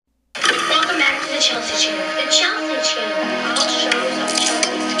Chelsea Channel. The Chelsea Channel. All shows on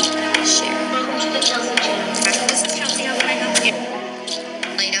Chelsea. Share. Welcome to the Chelsea Channel. This is Chelsea. How can I help you?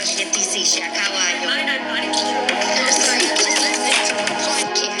 Laid out here at DC Shack. How are you? Fine, I'm fine. I'm sorry, I was listening to a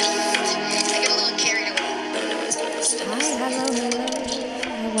podcast. I get a little carried away.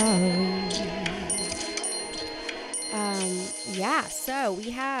 Hello. So we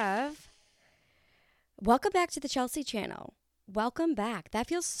have... Welcome back to the Chelsea Channel. Welcome back. That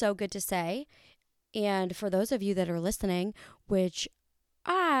feels so good to say. And for those of you that are listening, which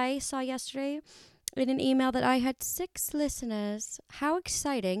I saw yesterday in an email that I had 6 listeners. How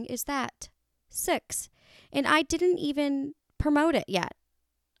exciting is that? 6. And I didn't even promote it yet.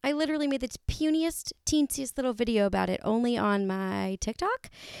 I literally made the puniest, teensiest little video about it only on my TikTok.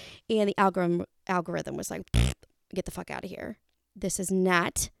 And the algorithm was like, get the fuck out of here. This is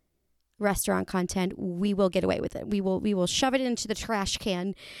not restaurant content. We will get away with it. We will shove it into the trash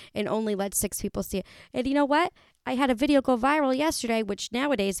can and only let 6 people see it. And you know what? I had a video go viral yesterday, which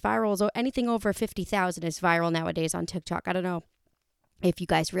nowadays viral is anything over 50,000 is viral nowadays on TikTok. I don't know if you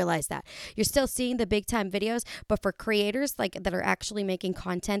guys realize that. You're still seeing the big time videos, but for creators like that are actually making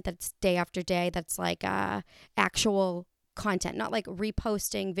content that's day after day, that's like actual content, not like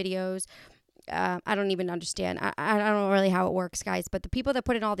reposting videos. I don't even understand. I don't know really how it works, guys. But the people that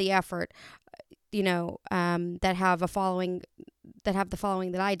put in all the effort, that have a following, that have the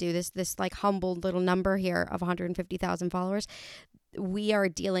following that I do, this like humble little number here of 150,000 followers, we are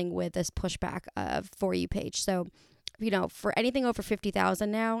dealing with this pushback of For You page. So, for anything over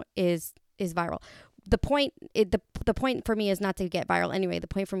 50,000 now is viral. The point for me is not to get viral anyway. The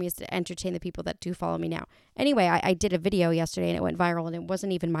point for me is to entertain the people that do follow me now. Anyway, I did a video yesterday and it went viral and it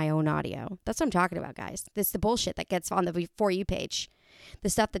wasn't even my own audio. That's what I'm talking about, guys. This is the bullshit that gets on the For You page. The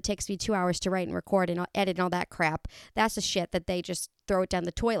stuff that takes me 2 hours to write and record and edit and all that crap. That's the shit that they just throw it down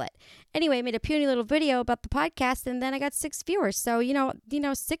the toilet. Anyway, I made a puny little video about the podcast and then I got 6 viewers. So,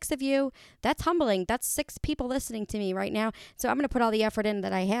 6 of you, that's humbling. That's 6 people listening to me right now. So I'm going to put all the effort in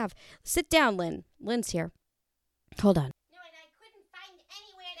that I have. Sit down, Lynn. Lynn's here. Hold on. No, and I couldn't find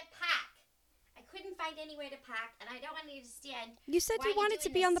anywhere to park. And I don't understand. You said why you wanted you're to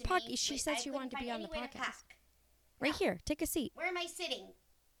doing be on this the to me, podcast. She but said I she wanted to couldn't be on the find anywhere to podcast. park. Right here. Take a seat. Where am I sitting?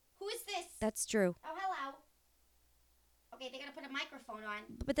 Who is this? That's Drew. Oh, hello. Okay, they're going to put a microphone on.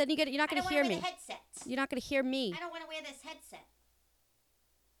 But then you're not going to hear me. I don't want to wear the headset. You're not going to hear me. I don't want to wear this headset.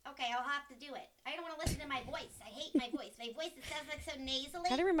 Okay, I'll have to do it. I don't want to listen to my voice. I hate my voice. My voice, it sounds like so nasally.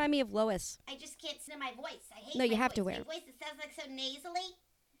 Kind of remind me of Lois. I just can't listen to my voice. I hate No, you my have voice. to wear it. My voice, it sounds like so nasally.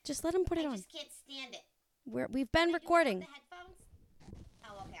 Just let him put it on. I just can't stand it. We've been recording. The headphones?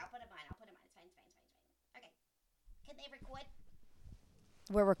 Oh, okay. I'll put them on. It's fine. Okay. Can they record?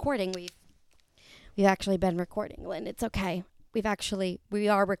 We're recording. We've actually been recording, Lynn. It's okay. We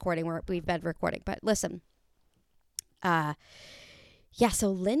are recording. We've been recording. But listen. So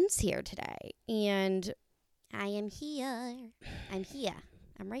Lynn's here today, and I am here. I'm here.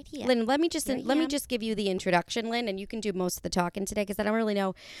 I'm right here. Lynn, let me just give you the introduction, Lynn, and you can do most of the talking today because I don't really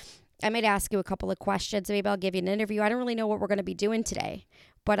know. I might ask you a couple of questions. Maybe I'll give you an interview. I don't really know what we're going to be doing today,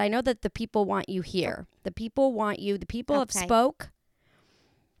 but I know that the people want you here. The people want you. The people have spoke.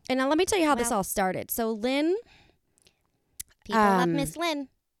 And now let me tell you how this all started. So Lynn, people love Miss Lynn.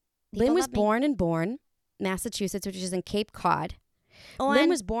 Lynn was born in Bourne, Massachusetts, which is in Cape Cod. Lynn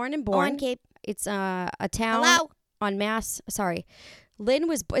was born in Bourne. On Cape. It's a town on Mass. Sorry. Lynn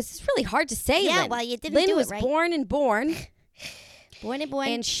was, it's really hard to say, Yeah, Lynn. well, you didn't Lynn do it was right. born in Bourne. Born and born.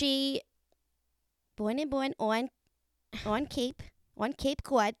 And she... Born and born on Cape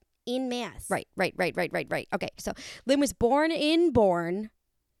Cod in Mass. Right. Okay, so Lynn was born in Bourne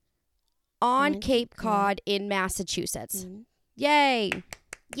on Cape Cod in Massachusetts. Mm-hmm. Yay.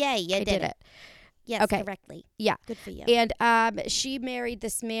 Yay, you did it. Yes, Okay. correctly. Yeah. Good for you. And she married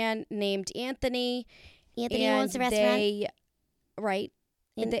this man named Anthony. Anthony owns a restaurant. Right.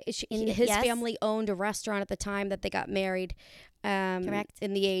 His family owned a restaurant at the time that they got married. Correct.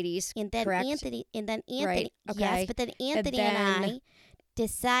 In the 80s. And then correct? Anthony. Right. Okay. Yes, but then Anthony and I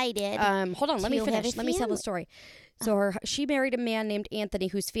decided. Hold on. Let me to have finish. a Let me tell the family. story. So she married a man named Anthony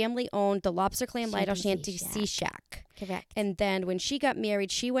whose family owned the Lobster Clam Light Shanty Shanty Sea Sea Shack. Correct. And then when she got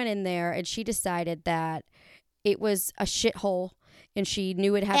married, she went in there and she decided that it was a shithole and she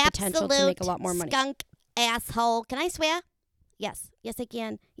knew it had potential to make a lot more money. Skunk asshole. Can I swear? Yes. Yes, I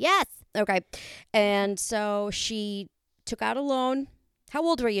can. Yes. Okay. And so she took out a loan. How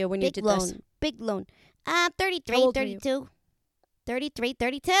old were you when you did this? Big loan. 33, How old were you? 32. 33,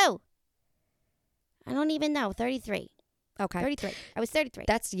 32. I don't even know. 33. Okay. 33. I was 33.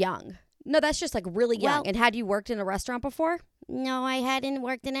 That's young. No, that's just like really young. Well- And had you worked in a restaurant before? No, I hadn't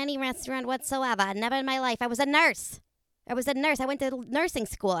worked in any restaurant whatsoever. Never in my life. I was a nurse. I went to nursing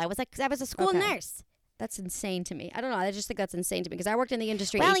school. I was a school Okay. nurse. That's insane to me. I don't know. I just think that's insane to me because I worked in the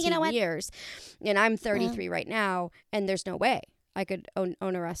industry Well, 18 you know what? years, and I'm 33 right now, and there's no way I could own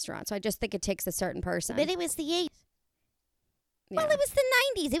a restaurant. So I just think it takes a certain person. But it was the 80s. Yeah. Well, it was the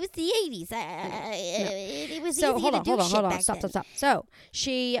 90s. It was the 80s. It was So easy hold to on, do hold on, shit hold on. back Stop, then. stop, stop. So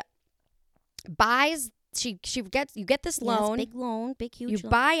she buys. You get this loan. Yes, big loan, big huge You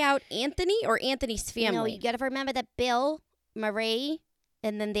loan. buy out Anthony or Anthony's family. No, you got to remember that Bill, Marie,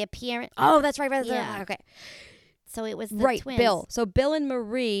 and then their parent. Oh, that's right. Yeah. Okay. So it was the Right, twins. Bill. So Bill and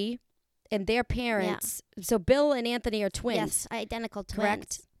Marie and their parents. So Bill and Anthony are twins. Yes, identical twins.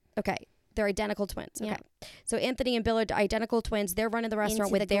 Correct? Okay. They're identical twins. Okay. Yeah. So Anthony and Bill are identical twins. They're running the restaurant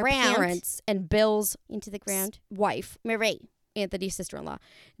Into with the their ground. parents and Bill's Into the ground. wife, Marie. Anthony's sister-in-law.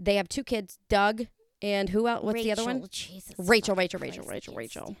 They have 2 kids, Doug and who else? What's the other one? Jesus. Rachel. Christ, I Rachel. can't stand her,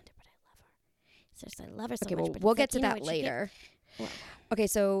 but I love her. Seriously, I love her so Okay, much. well, but we'll it's like, get to you know that what, she later. Well, Okay,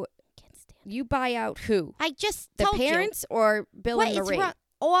 so can't stand her. you buy out who? I just The told parents or Bill you. and What is Marie? wrong?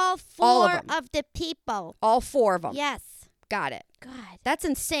 All 4 All of 'em. of the people. All 4 of them. Yes. Got it. God. That's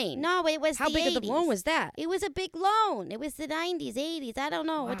insane. No, it was How the big 80s. of the loan was that? It was a big loan. It was the 90s, 80s. I don't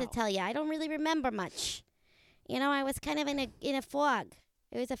know what to Wow. tell you. I don't really remember much. You know, I was kind of in a fog.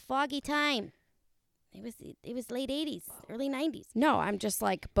 It was a foggy time. It was late 80s, early 90s. No, I'm just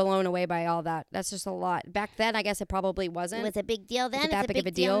like blown away by all that. That's just a lot. Back then, I guess it probably wasn't. It was a big deal then. it that It's a big of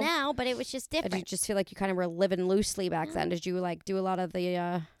big a deal? now, but it was just Or did you different. just feel like you kind of were living loosely back then? Did you like do a lot of the?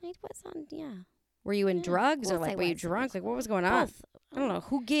 It was on, yeah. Were you in Yeah, drugs of or course like I were you was. drunk? Like what was going on? Both. I don't know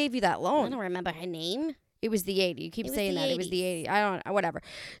who gave you that I loan. don't remember her name. It was the 80. You keep It was saying the that. It was the 80s. 80. I don't whatever.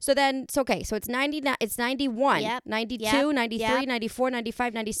 So then it's okay. So it's 99 it's 91, Yep. 92, Yep. 93, Yep. 94,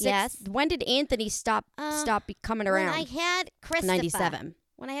 95, 96. Yes. When did Anthony stop coming around? When I had Christopher. 97.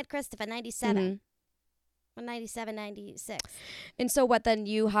 When I had Christopher, 97. Mhm. When 97, 96. And so what then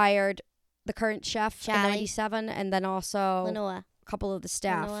you hired the current chef in Charlie. 97 and then also Lenore. a couple of the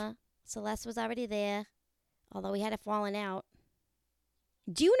staff. Lenore. Celeste was already there, although we had a falling out.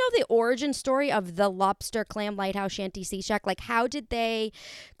 Do you know the origin story of the Lobster Clam Lighthouse Shanty Sea Shack? Like, how did they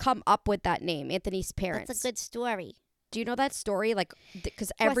come up with that name, Anthony's parents? That's a good story. Do you know that story? Like,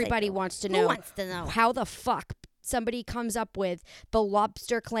 because course I everybody do. wants to Who know wants to know? how the fuck somebody comes up with the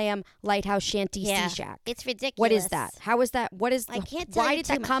Lobster Clam Lighthouse Shanty Yeah. Sea Shack. It's ridiculous. What is that? How is that? What is? I can't tell why you did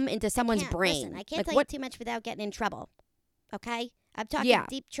too that much. come into someone's brain? Listen, I can't Like, tell what? you too much without getting in trouble. Okay? I'm talking Yeah.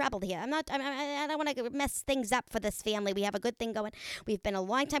 deep trouble here. I don't want to mess things up for this family. We have a good thing going. We've been a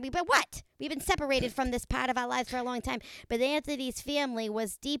long time. We've been separated from this part of our lives for a long time. But Anthony's family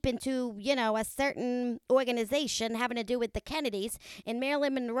was deep into, a certain organization having to do with the Kennedys. And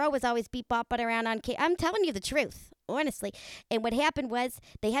Marilyn Monroe was always bopping around on. I'm telling you the truth, honestly. And what happened was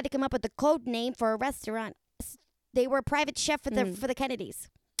they had to come up with a code name for a restaurant. They were a private chef for the Kennedys.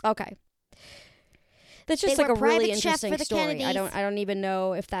 Okay. That's just They like were a really private chef interesting for the story. I Kennedys. don't even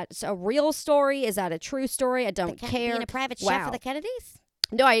know if that's a real story. Is that a true story? I don't care. Being a private chef Wow. for the Kennedys?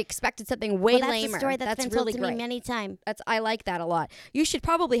 No, I expected something way Well, that's lamer. a story that's been really told to great. me many times. I like that a lot. You should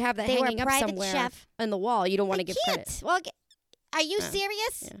probably have that They were a hanging up private somewhere chef. on the wall. You don't want to give can't. credit. Well, are you Oh,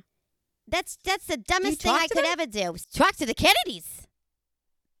 serious? yeah. That's the dumbest thing talk I to could them? ever do. Talk to the Kennedys.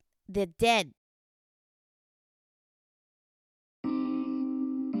 They're dead.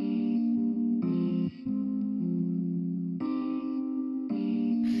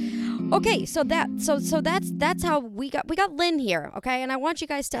 Okay, so that's how we got Lynn here, okay? And I want you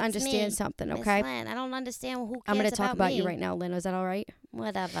guys to That's understand me, something, Miss okay? Lynn. I don't understand who cares I'm going to talk about you me. right now, Lynn. Is that all right?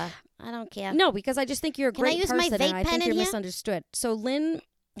 Whatever. I don't care. No, because I just think you're a Can I great use my person and vape I pen think in you're here? misunderstood. So Lynn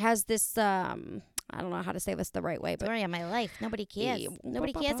has this I don't know how to say this the right way, but Story of my life. Nobody cares. Yeah,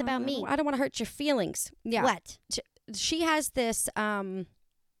 Nobody cares about me. I don't want to hurt your feelings. Yeah. What? She has this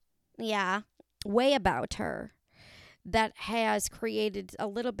Yeah. way about her that has created a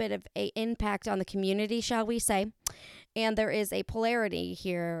little bit of a impact on the community, shall we say. And there is a polarity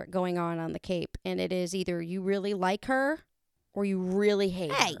here going on the Cape, and it is either you really like her or you really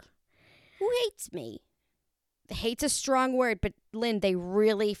hate Hey. her. Who hates me? Hate's a strong word, but Lynn, they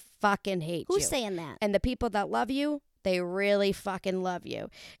really fucking hate you. Who's saying that? And the people that love you, they really fucking love you.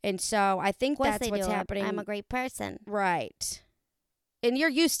 And so I think Of course that's they what's do. happening. I'm a great person. Right. And you're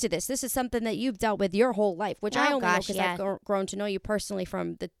used to this. This is something that you've dealt with your whole life, which I Oh, only know gosh, because yeah. I've grown to know you personally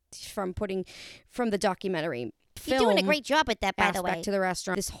from the documentary You're film doing a great job with that, by the aspect way. to the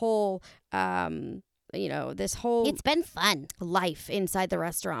restaurant. This whole this whole It's been fun. life inside the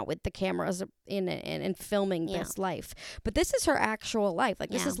restaurant with the cameras in it and filming this life. But this is her actual life.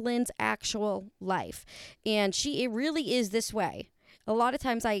 Like, this is Lynn's actual life. And it really is this way. A lot of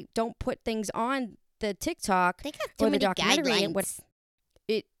times I don't put things on the TikTok They got too or the many documentary, and guidelines.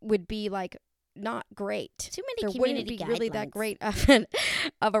 it would be like not great. Too many There wouldn't community be really that guidelines. great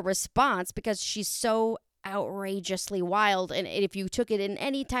of a response because she's so outrageously wild. And if you took it in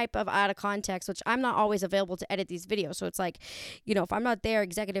any type of out of context, which I'm not always available to edit these videos, so it's like, if I'm not there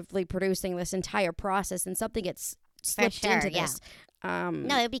executively producing this entire process and something gets slipped sure, into yeah. this,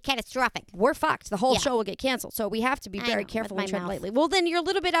 No, it would be catastrophic. we're fucked. The whole Yeah. show will get canceled. So we have to be I very know, careful with and my tread mouth. lightly. Well, then you're a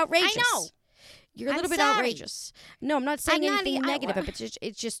little bit outrageous. know. You're a I'm little bit sorry. outrageous. No, I'm not saying I'm not anything negative.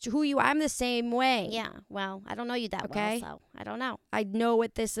 It's just who you are. I'm the same way. Yeah, well, I don't know you that Okay. well, so I don't know. I know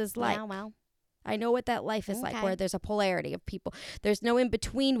what this is like. Well. I know what that life is like, Okay. where there's a polarity of people. There's no in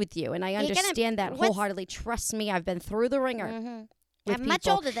between with you, and I You're gonna- understand that what's- wholeheartedly. Trust me, I've been through the ringer Mm-hmm. with I'm much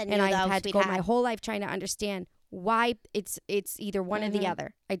people, older than you, and I've though, had to go my sweetheart. whole life trying to understand why it's either one or the Mhm.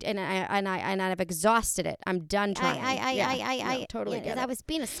 other. And I've exhausted it. I'm done trying. I totally get I it. was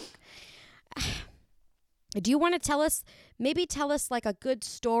being a. Do you want to tell us like a good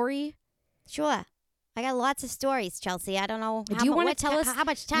story? Sure. I got lots of stories, Chelsea. I don't know. Do you want wanna to tell us- how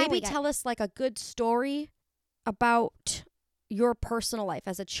much time Maybe we got? tell us like a good story about your personal life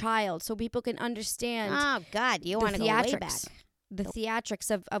as a child, so people can understand Oh God, you want the to go way back? theatrics. The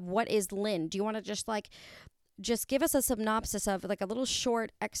theatrics of what is Lynn. Do you want to just give us a synopsis of like a little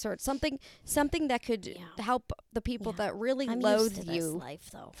short excerpt, something that could Yeah. help the people Yeah. that really I'm loathe used to this you life,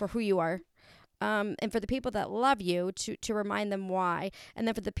 though. for who you are. And for the people that love you, to remind them why, and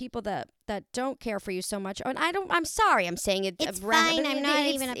then for the people that don't care for you so much, and I'm sorry, I'm saying it. It's rather- fine. I'm not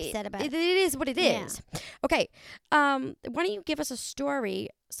it's- even upset about it is what it Yeah. is. Okay. Why don't you give us a story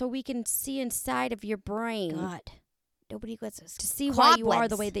so we can see inside of your brain God, nobody gets us to see why you are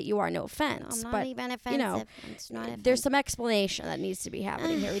the cobwebs. way that you are. No offense, I'm not but even offensive. know, It's not offensive. there's some explanation that needs to be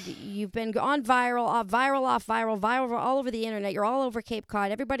happening here. You've been on viral, off viral, all over the internet. You're all over Cape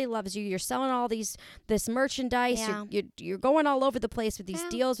Cod. Everybody loves you. You're selling all this merchandise. Yeah. You're going all over the place with these Yeah.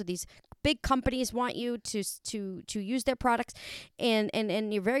 deals with these big companies want you to use their products, and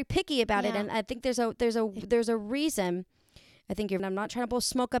you're very picky about it. Yeah. And I think there's a reason. I think I'm not trying to blow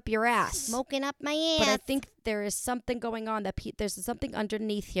smoke up your ass. Smoking up my ass. But I think there is something going on there's something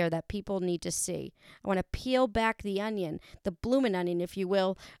underneath here that people need to see. I want to peel back the onion, the bloomin' onion, if you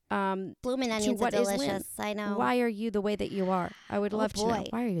will. blooming to onions are what is Lynn. delicious. I know. Why are you the way that you are? I would Oh, love to know. boy.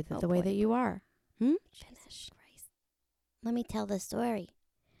 Why are you Oh, the way boy. that you are? Jesus Christ. Let me tell the story.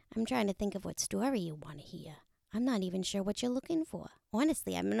 I'm trying to think of what story you want to hear. I'm not even sure what you're looking for.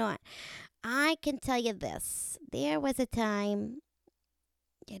 Honestly, I'm not. I can tell you this. There was a time,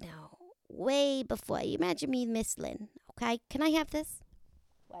 way before. You imagine me, Miss Lynn. Okay? Can I have this?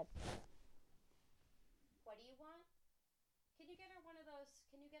 What? What do you want? Can you get her one of those?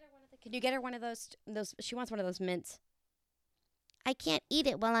 Can you get her one of those? She wants one of those mints. I can't eat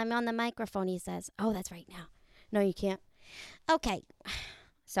it while I'm on the microphone, he says. Oh, that's right now. No, you can't. Okay.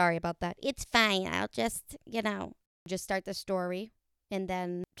 Sorry about that. It's fine. I'll just, Just start the story and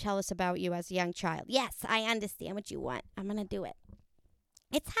then tell us about you as a young child. Yes, I understand what you want. I'm going to do it.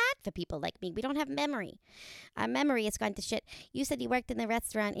 It's hard for people like me. We don't have memory. Our memory has gone to shit. You said you worked in the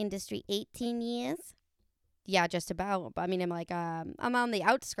restaurant industry 18 years? Yeah, just about. But I mean, I'm on the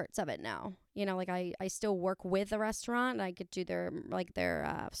outskirts of it now. I still work with the restaurant. I could do their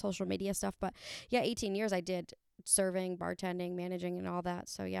social media stuff. But yeah, 18 years I did serving, bartending, managing, and all that.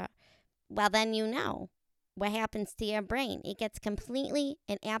 So yeah. Well, then you know what happens to your brain. It gets completely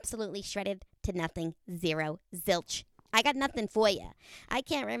and absolutely shredded to nothing. Zero. Zilch. I got nothing for you. I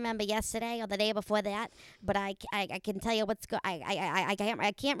can't remember yesterday or the day before that, but I can tell you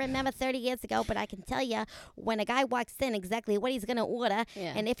I can't remember 30 years ago, but I can tell you when a guy walks in exactly what he's going to order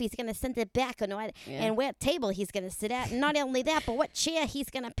Yeah. and if he's going to send it back or not, Yeah. and what table he's going to sit at. And not only that, but what chair he's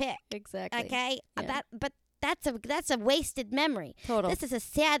going to pick. Exactly. Okay? Yeah. But that's a wasted memory. Total. This is a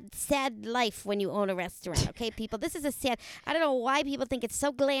sad life when you own a restaurant, okay, people? This is a sad. I don't know why people think it's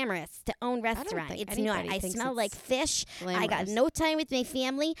so glamorous to own restaurant. think It's not. anybody I thinks smell it's like fish. I got glamorous. no time with my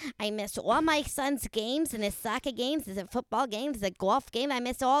family. I miss all my son's games, and his soccer games, there's a football game, there's a golf game. I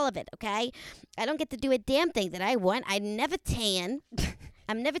miss all of it, okay? I don't get to do a damn thing that I want. I never tan.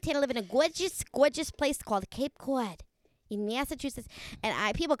 I'm never tan. I live in a gorgeous, gorgeous place called Cape Cod in Massachusetts,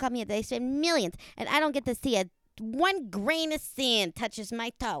 and people come here. They spend millions, and I don't get to see one grain of sand touches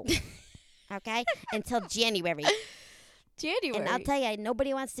my toe. Okay? Until January. January. And I'll tell you,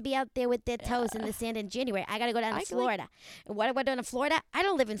 nobody wants to be out there with their toes in the sand in January. I got to go down to Florida. And what do I do in Florida? I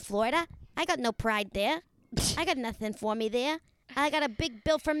don't live in Florida. I got no pride there. I got nothing for me there. I got a big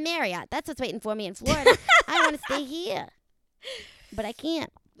bill from Marriott. That's what's waiting for me in Florida. I want to stay here. But I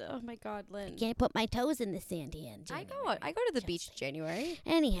can't. Oh my God, Lynn. Can't put my toes in the sand here in I January. go to the beach in January.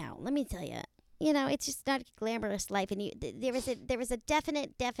 Anyhow, let me tell you. It's just not a glamorous life, and there is a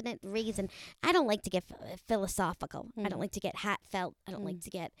definite reason. I don't like to get philosophical. I don't like to get heartfelt. I don't like to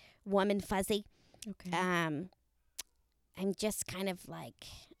get warm and fuzzy. Okay. I'm just kind of like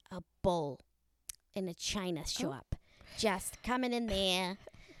a bull in a china shop, just coming in there.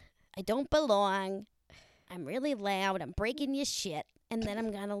 I don't belong. I'm really loud. I'm breaking your shit, and then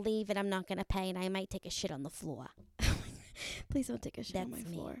I'm gonna leave, and I'm not gonna pay, and I might take a shit on the floor. Please don't take a shit on my That's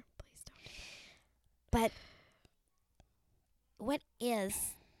me. floor. Please don't. But what is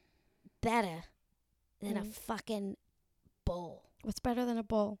better than a fucking bull? What's better than a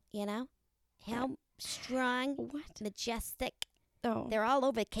bull? How strong, What? majestic. Oh. They're all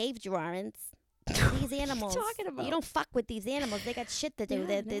over cave drawings. These animals. What are you talking about? You don't fuck with these animals. They got shit to do.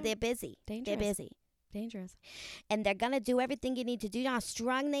 Yeah, They're busy. Dangerous. They're busy. Dangerous. And they're going to do everything you need to do. You know how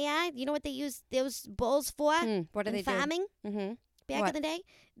strong they are? You know what they use those bulls for? What do in they farming? do? Mm-hmm. Back What? in the day?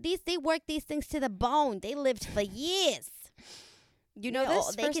 They worked these things to the bone. They lived for years. You know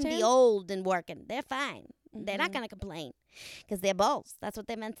this They can be firsthand? old and working. They're fine. They're not Mhm. going to complain because they're bulls. That's what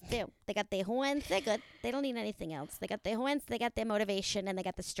they're meant to do. They got their horns. They're good. They don't need anything else. They got their horns. They got their motivation, and they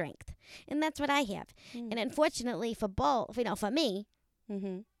got the strength. And that's what I have. And unfortunately for for me,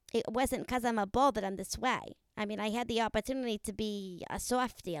 Mm-hmm. it wasn't because I'm a bull that I'm this way. I mean, I had the opportunity to be a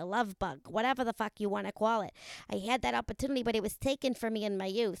softie, a love bug, whatever the fuck you want to call it. I had that opportunity, but it was taken from me in my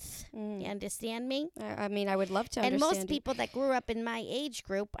youth. You understand me? I mean, I would love to And understand. most people that grew up in my age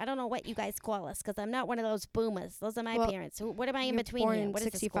group, I don't know what you guys call us because I'm not one of those boomers. Those are my Well, parents. What am I in You're between born here? in What is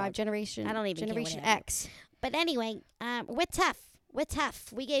this 65 called? generation. I don't even care what Generation it is. X. But anyway, we're tough. We're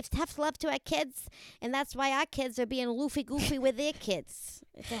tough. We gave tough love to our kids, and that's why our kids are being loofy-goofy with their kids.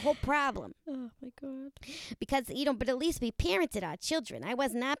 It's a whole problem. Oh my God. Because, but at least we parented our children. I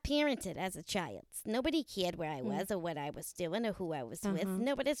was not parented as a child. Nobody cared where I was or what I was doing or who I was with.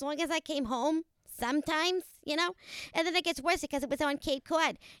 Nobody, as long as I came home, sometimes, And then it gets worse because it was on Cape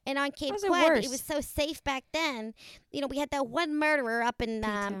Cod. And on Cape How's it Cod, worse? it was so safe back then. We had that one murderer up in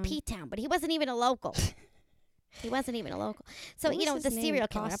P-Town. P-Town, but he wasn't even a local. He wasn't even a local. So, What was the his name? serial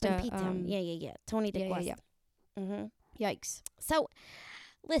killer up in Costa, P-Town. Yeah. Tony DeCosta. yeah. Mm-hmm. Yikes. So,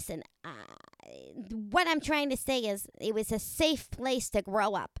 listen, what I'm trying to say is it was a safe place to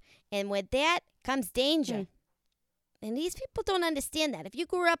grow up. And with that comes danger. And these people don't understand that. If you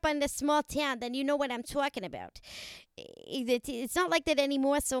grew up in a small town, then you know what I'm talking about. It's not like that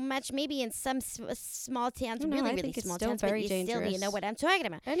anymore so much. Maybe in some small towns, No, really, I really think it's small still towns, very but you dangerous. know what I'm talking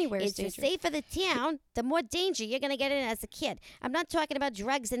about. Anywhere is It's the dangerous. safer the town, the more danger you're going to get in as a kid. I'm not talking about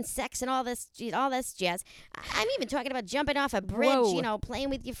drugs and sex and all this jazz. I'm even talking about jumping off a bridge, Whoa. playing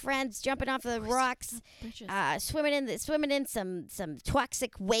with your friends, jumping off of the rocks, swimming in some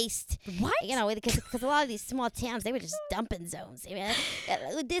toxic waste. What? Because a lot of these small towns, they were just dumping zones.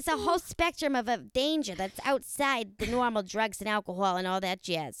 There's a whole spectrum of danger that's outside the normal drugs and alcohol and all that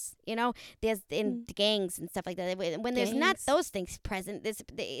jazz. There's in gangs and stuff like that. When there's not Gangs? those things present,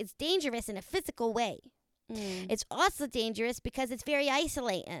 it's dangerous in a physical way. It's also dangerous because it's very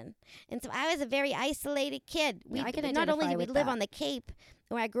isolating. And so I was a very isolated kid. Yeah, I can not only identify did we with live that. on the Cape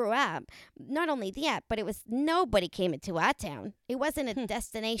where I grew up, not only that, but it was nobody came into our town. It wasn't a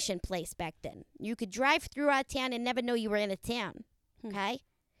destination place back then. You could drive through our town and never know you were in a town. Okay?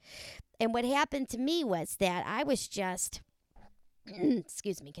 And what happened to me was that I was just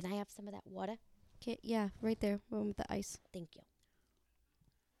excuse me, can I have some of that water? Okay, yeah, right there. One with the ice. Thank you.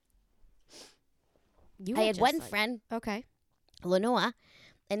 You I were had just one like- friend, Okay. Lenore,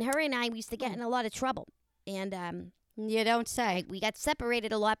 and her and I we used to get in a lot of trouble. And You don't say. we got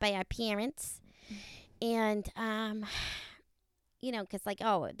separated a lot by our parents. And because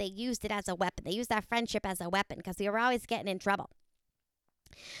they used it as a weapon. They used our friendship as a weapon because we were always getting in trouble.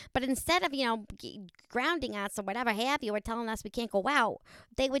 But instead of, grounding us or whatever have you, or telling us we can't go out,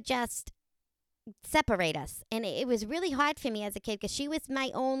 they would just separate us. And it was really hard for me as a kid because she was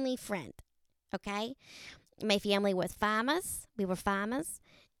my only friend, okay? My family was farmers. We were farmers.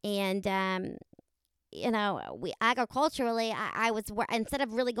 And, we agriculturally, I was, instead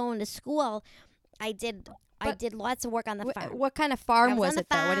of really going to school, I did lots of work on the farm. What kind of I farm was was on the it,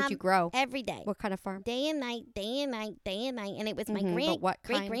 though? What did you farm grow? every day. What kind of farm? Day and night, day and night, day and night. And it was my But what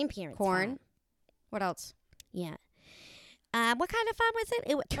great kind? grandparents' Corn? farm. What else? Yeah. What kind of farm was it?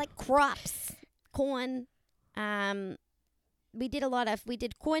 It was like crops, corn, we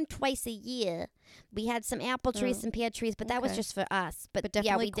did corn twice a year. We had some apple trees, some pear trees, but that was Okay. just for us. But yeah,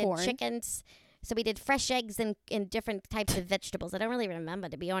 definitely we did corn. chickens. So we did fresh eggs and different types of vegetables. I don't really remember,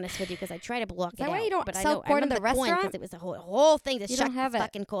 to be honest with you, because I try to block that it why out. you don't but sell I corn in remember the corn restaurant? because it was a whole thing to You shuck don't have it.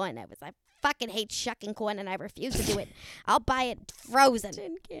 fucking corn. I fucking hate shucking corn, and I refuse to do it. I'll buy it frozen.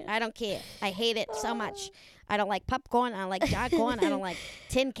 Tin can. I don't care. I hate it so much. I don't like popcorn. I don't like jarred corn. I don't like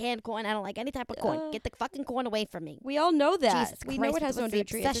tin can corn. I don't like any type of corn. Get the fucking corn away from me. We all know that. Jesus We know Christ, it has no what's the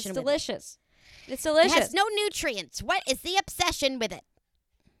nutrients. It's obsession with it? delicious. It's It delicious. has no nutrients. What is the obsession with it?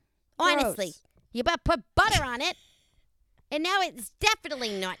 Honestly, Gross. you better put butter on it. And now it's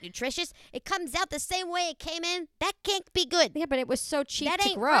definitely not nutritious. It comes out the same way it came in. That can't be good. Yeah, but it was so cheap That to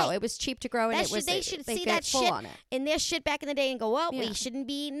ain't grow. right. It was cheap to grow, and That it was they should they see get that full shit on it. in their shit back in the day and go, well, Yeah. we shouldn't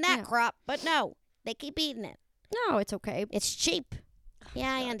be eating that Yeah. crop. But no, they keep eating it. No, it's okay. It's cheap.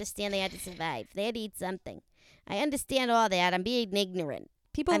 Yeah, I understand they had to survive. They had to eat something. I understand all that. I'm being ignorant.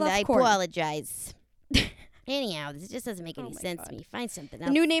 People And love I corn. apologize. Anyhow, this just doesn't make Oh any my sense God. to me. Find something The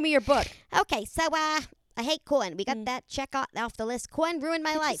else. new name of your book. Okay, so I hate corn. We got Mm. that check off the list. Corn ruined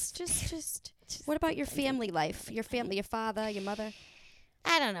my life. Just. What about your family life? Your family, your father, your mother.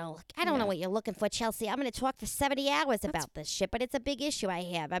 I don't know. I don't know Yeah. what you're looking for, Chelsea. I'm going to talk for 70 hours about this shit, but it's a big issue I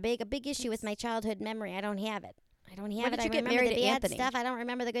have. A big issue with my childhood memory. I don't have it. I don't have When it. did I you get remember married the to bad Anthony? stuff. I don't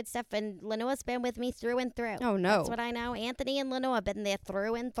remember the good stuff. And Lenore's been with me through and through. Oh no. That's what I know. Anthony and Lenore have been there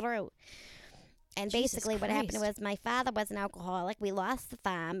through and through. And Jesus basically what happened Christ. was my father was an alcoholic. We lost the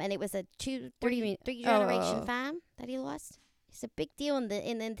farm, and it was a What do you mean? three generation Oh. farm that he lost. It's a big deal in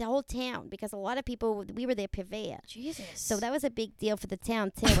the whole town because a lot of people, we were their purveyor. Jesus. So that was a big deal for the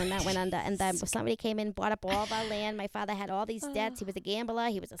town too when that went under. And then somebody came in, bought up all of our land. My father had all these debts. He was a gambler.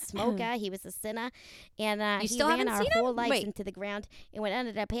 He was a smoker. He was a sinner, and You he still ran haven't our seen him? whole lives Wait. into the ground. And what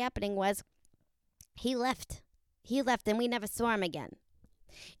ended up happening was he left. He left, and we never saw him again.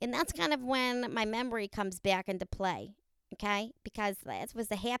 And that's kind of when my memory comes back into play. Okay, because that was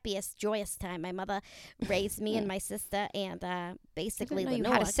the happiest, joyous time. My mother raised me and my sister, and basically know you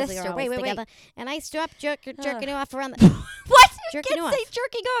Lenore, had a 'cause we were sister. always Wait. together. And I stopped jerking off around the What? You jerking can't off. say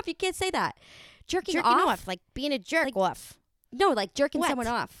jerking off. You can't say that. Jerking off, like being a jerk Like- off. No, like jerking What? someone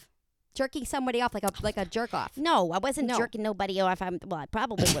off. Jerking somebody off like a jerk off. No, I wasn't No. jerking nobody off. I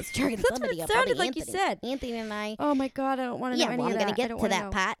probably was jerking That's what somebody it off. sounded probably like you Anthony. said. Anthony and I. Oh my God, I don't want to Yeah, know well, any I'm of gonna that. I get don't to wanna that know.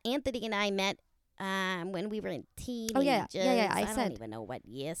 part. Anthony and I met when we were in teenagers. Oh, yeah. I don't said. even know what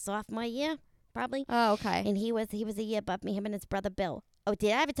year, sophomore year, probably. Oh, okay. And he was a year above me. Him and his brother Bill. Oh,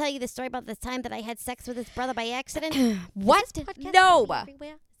 did I ever tell you the story about the time that I had sex with his brother by accident? What? Is this podcast No. gonna be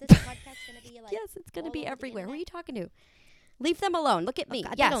everywhere? Is this podcast gonna be like? Yes, it's gonna all be over the everywhere. Who are internet? you talking to? Leave them alone. Look at Oh, me.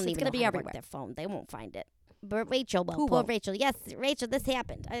 God, they Yes, don't it's even gonna know be how to work everywhere. their phone. They won't find it. But Rachel will. Who Poor won't? Rachel. Yes, Rachel, this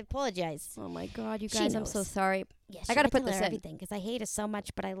happened. I apologize. Oh my God, you She guys, I'm so knows. sorry. Yeah, I gotta put tell this her in. everything because I hate her so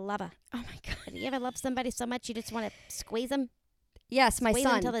much, but I love her. Oh my God. Do you ever love somebody so much you just want to squeeze them? Yes, my Squeeze them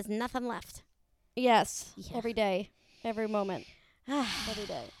son. until there's nothing left. Yes, Yeah. every day, every moment, every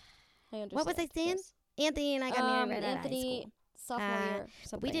day. I understand. What was I saying? Yes. Anthony and I got married right out of high Anthony, school. sophomore year. But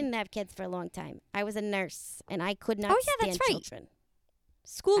Something. we didn't have kids for a long time. I was a nurse, and I could not Oh, yeah, that's stand right. children.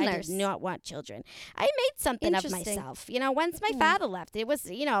 School I nurse. did not want children. I made something of Interesting. myself. Once my Mm. father left, it was,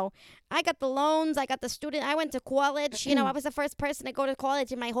 I got the loans, I got the student, I went to college. I was the first person to go to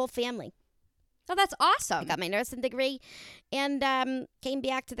college in my whole family. Oh, that's I awesome. got my nursing degree, and came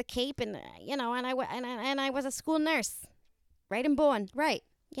back to the Cape, and and I was a school nurse, right and born. Right.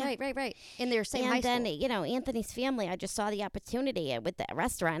 Yeah. Right. In their same high And school. then, Anthony's family, I just saw the opportunity with the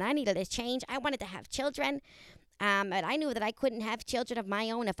restaurant. I needed a change. I wanted to have children. And I knew that I couldn't have children of my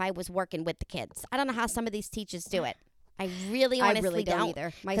own if I was working with the kids. I don't know how some of these teachers do it. I really I honestly really don't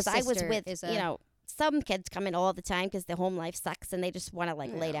either. My Because I was sister with, is a- some kids come in all the time because their home life sucks and they just want to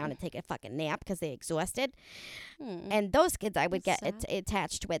lay down and take a fucking nap because they're exhausted. And those kids I would That's get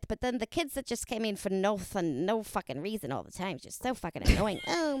attached with. But then the kids that just came in for no fucking reason all the time, just so fucking annoying.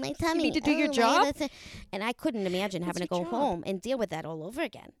 Oh, my tummy. need to do your my job? this- And I couldn't imagine having to your go job? home and deal with that all over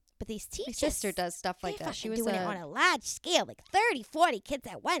again. But these My teachers. sister does stuff like they're that. She fucking was doing it on a large scale, like 30, 40 kids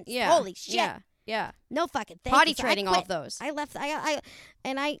at once. yeah. Holy shit. Yeah. No fucking thing. Potty So I training all quit. of those. I left.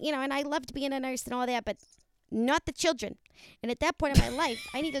 And I loved being a nurse and all that, but not the children. And at that point in my life,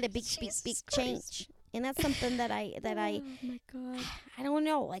 I needed a big Jesus Christ. change. And that's something that I Oh my God. I don't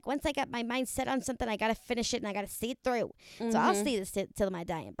know. Like once I got my mind set on something, I gotta finish it and I gotta see it through. So I'll see this till my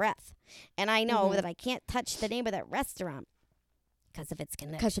dying breath. And I know that I can't touch the name of that restaurant because of its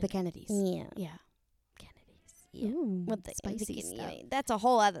connection. Because of the Kennedys. Yeah. Yeah. Kennedys. Yeah. Ooh, With the spicy you stuff. know, that's a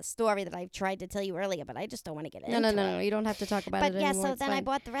whole other story that I've tried to tell you earlier, but I just don't want to get into it. No. You don't have to talk about But it yeah, anymore. so It's then I fine.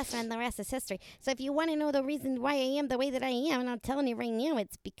 bought the restaurant, and the rest is history. So if you want to know the reason why I am the way that I am, and I'm telling you right now,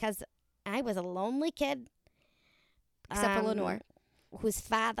 it's because I was a lonely kid. Except for Lenore. Whose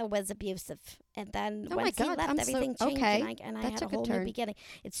father was abusive. And then Oh my once he God, left, I'm so- everything changed, okay. and I That had took a a whole new turn. beginning.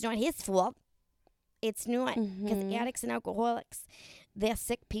 It's not his fault. It's not, because Mhm. addicts and alcoholics, they're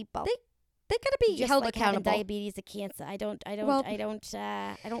sick people. They gotta be Just held like having accountable. diabetes or cancer. I don't Well,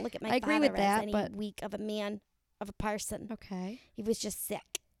 look at my I agree father with that, as any but- weak of a man, of a person. Okay. He was just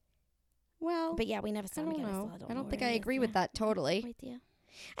sick. Well, But yeah, we never saw I him don't again. know. So I don't know think where I he is. agree Yeah. with that totally. Right there.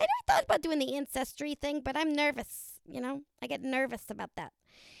 I never thought about doing the ancestry thing, but I'm nervous. You know, I get nervous about that.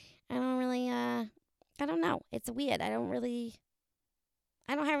 I don't really. I don't know. It's weird. I don't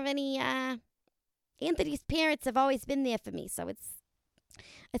have any. Anthony's parents have always been there for me, so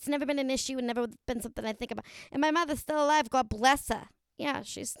it's never been an issue and never been something I think about. And my mother's still alive. God bless her. Yeah,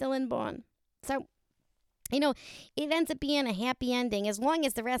 she's still inborn. So, you know, it ends up being a happy ending. As long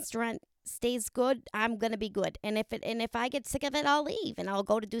as the restaurant stays good, I'm gonna be good. And if I get sick of it, I'll leave and I'll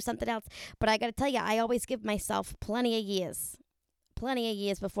go to do something else. But I gotta tell you, I always give myself plenty of years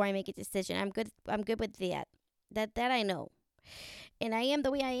before I make a decision. I'm good with that. That I know. And I am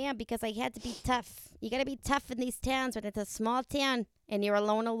the way I am because I had to be tough. You got to be tough in these towns when it's a small town and you're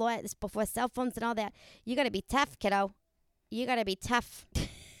alone a lot. It's before cell phones and all that. You got to be tough, kiddo. You got to be tough.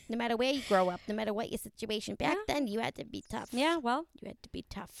 No matter where you grow up, no matter what your situation. Back then, you had to be tough. Yeah, well, You had to be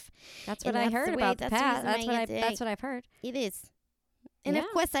tough. that's And what I that's heard the way- about the that's the past. reason I am today. That's what I've heard. It is. And of Yeah.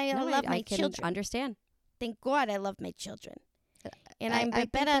 course, I No, love my I can children. understand. Thank God I love my children. And I I'm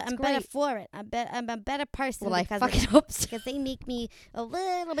think better. that's I'm better great. for it. I'm a better person Well, I because of fucking it. hope so. Because they make me a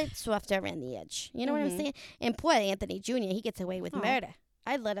little bit softer around the edge. You know what I'm Mhm. saying? And poor Anthony Jr., he gets away with Oh. murder.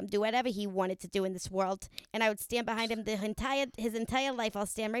 I'd let him do whatever he wanted to do in this world, and I would stand behind him his entire life. I'll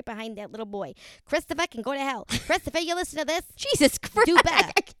stand right behind that little boy. Christopher can go to hell. Christopher, you listen to this? Jesus Christ. Do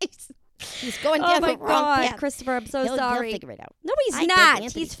better. He's going Oh down my the wrong God, path. Christopher, I'm so He'll sorry. figure it out. No, he's I did. not.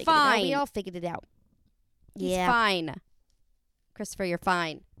 Anthony He's figured it out. fine. We all figured it out. He's Yeah. fine. Christopher, you're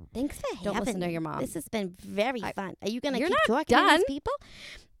fine. Thanks for Don't having listen to me. your mom. This has been very fun. Are you going to You're keep not talking to done. these people?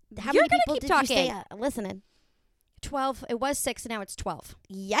 How You're many gonna people keep did you say talking. listening? 12. It was 6, and now it's 12.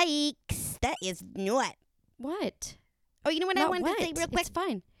 Yikes. That is not. What? Oh, you know what I Not wanted what? to say real quick? It's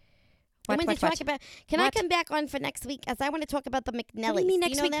fine. I What, wanted what, to talk what? about. Can I What? come back on for next week? As I want to talk about the McNellys. What do you mean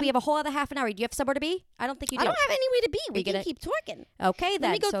next know week? them? We have a whole other half an hour. Do you have somewhere to be? I don't think you do. I don't have anywhere to be. We We can gonna- keep talking. Okay, Let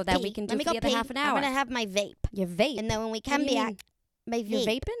then. me go So then pee. we can Let do me for go the other pee. half an I'm hour. going to have my vape. Your vape. And then when we What come do you mean? back, my You're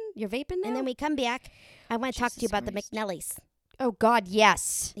vape. vaping? You're vaping now? And then we come back, I want to talk to you Jesus about the Christ. McNellys. Oh, God,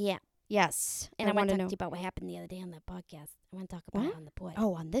 yes. Yeah. Yes. And I want want to to talk know. to you about what happened the other day on that podcast. I want to talk about What? it on the board.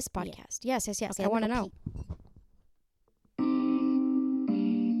 Oh, on this Yeah. podcast. Yes, yes, yes. Okay, I let me want to go know. pee.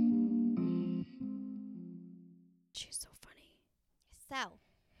 She's so funny. So,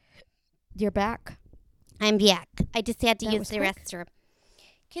 You're back. I'm back. I just had to That use was the quick. restroom.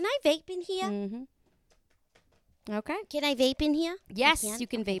 Can I vape in here? Mm-hmm. Okay. Can I vape in here? Yes, can? you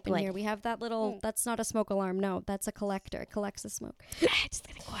can Okay, vape in good. here. We have that little, that's not a smoke alarm. No, that's a collector. It collects the smoke. I just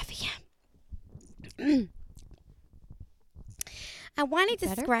got a coffee. I want to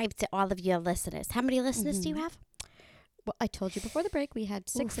Better? describe to all of your listeners. How many listeners do you have? Well, I told you before the break we had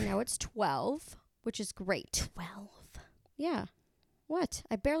 6 and now it's 12, which is great. 12. Yeah. What?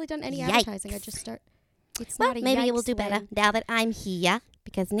 I've barely done any Yikes. advertising. I just start. It's Well, not a maybe you will yikes do better thing. now that I'm here.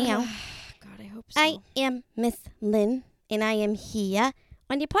 Because now God, I hope so. I am Miss Lynn, and I am here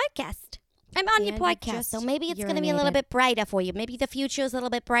on your podcast. I'm on your And you podcast, so just maybe it's going to be a little urinated. bit brighter for you. Maybe the future is a little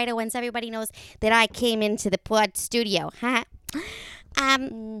bit brighter once everybody knows that I came into the pod studio. Huh?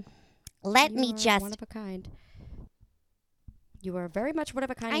 Let You me are just. one of a kind. You are very much one of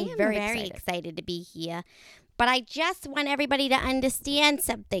a kind. I and am very, very excited. excited to be here, but I just want everybody to understand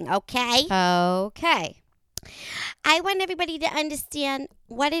something, okay? Okay. I want everybody to understand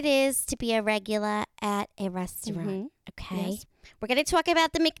what it is to be a regular at a restaurant, Mhm. okay? Yes. We're going to talk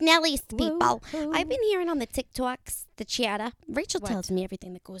about the McNellys, people. Woo-hoo. I've been hearing on the TikToks, the chatter. Rachel What? tells me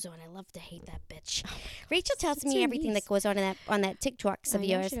everything that goes on. I love to hate that bitch. Rachel tells It's me your everything niece. that goes on in that TikToks of I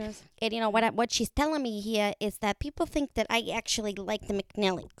know yours. she does. And you know what she's telling me here is that people think that I actually like the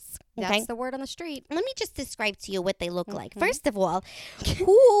McNellys. Okay? That's the word on the street. Let me just describe to you what they look like. Mhm. First of all,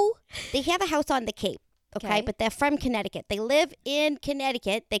 they have a house on the Cape, okay? Okay. But they're from Connecticut. They live in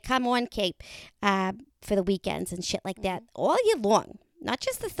Connecticut. They come on Cape for the weekends and shit like that all year long. Not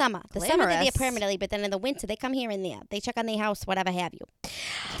just the summer. The summer they're there Glamorous. permanently, but then in the winter they come here and there. They check on their house, whatever have you.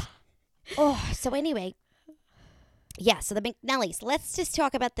 Oh, so anyway. Yeah, so the McNellys. Let's just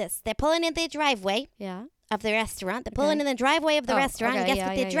talk about this. They're pulling in their driveway. Yeah. of the restaurant. They're pulling in the driveway of the restaurant. And guess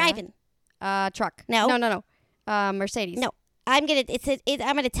what they're driving? Truck. No. No. Mercedes. No. I'm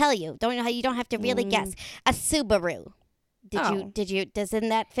gonna tell you. Don't know how you don't have to really guess. A Subaru. Doesn't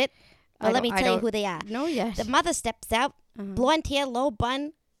that fit? Well, let me tell you who they are. No, yes. The mother steps out, blonde hair, low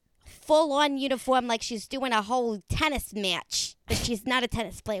bun, full on uniform like she's doing a whole tennis match. But she's not a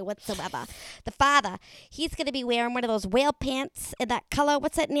tennis player whatsoever. The father, he's gonna be wearing one of those whale pants in that color.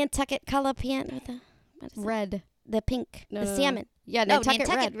 What's that Nantucket color pant? What is it? Red. The pink. No, the salmon. Yeah, Nantucket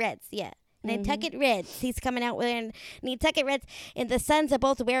Red. Reds. Yeah. Nantucket Reds. He's coming out wearing Nantucket Reds. And the sons are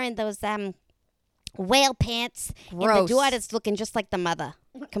both wearing those whale pants. Gross. And the daughter's looking just like the mother.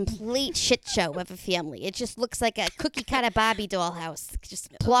 Complete shit show of a family. It just looks like a cookie cutter Barbie doll house. Just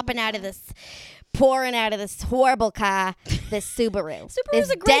pouring out of this horrible car, this Subaru. Subaru's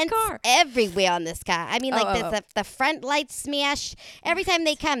a great car. Everywhere on this car. I mean, there's the front light smashed. Every time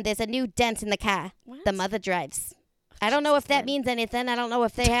they come, there's a new dent in the car. What? The mother drives. I don't know if that means anything. I don't know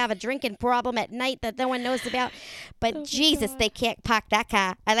if they have a drinking problem at night that no one knows about. But Jesus, they can't park that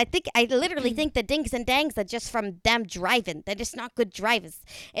car. And I literally think the dings and dangs are just from them driving. They're just not good drivers.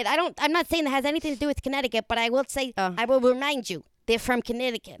 And I'm not saying that has anything to do with Connecticut, but I will say, I will remind you, they're from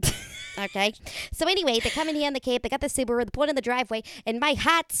Connecticut. Okay? So anyway, they're coming here in the Cape. They got the Subaru. They put it in the driveway. And my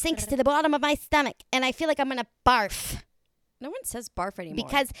heart sinks to the bottom of my stomach. And I feel like I'm going to barf. No one says barf anymore.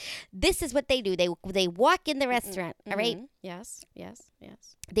 Because this is what they do. They walk in the restaurant, all right? Yes.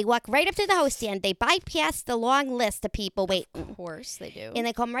 They walk right up to the host stand. They bypass the long list of people waiting. Of course they do. And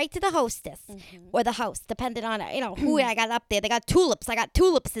they come right to the hostess or the host, depending on who I got up there. They got tulips. I got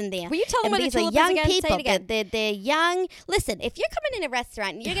tulips in there. Will you tell them what a these are tulip young is again? people. Say it again. They're young. Listen, if you're coming in a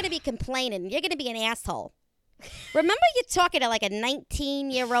restaurant and you're going to be complaining, you're going to be an asshole. Remember, you're talking to like a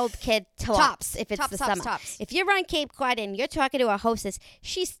 19-year-old kid tops if it's the summer. Tops. If you're on Cape Cod and you're talking to a hostess,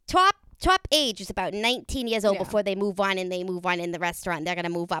 she's top age is about 19 years old before they move on, and they move on in the restaurant. They're going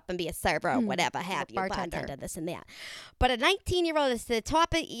to move up and be a server or whatever have you, bartender, this and that. But a 19-year-old is the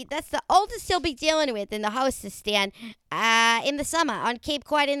top. That's the oldest you'll be dealing with in the hostess stand in the summer on Cape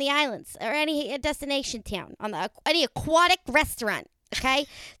Cod in the islands or any destination town on any aquatic restaurant. Okay?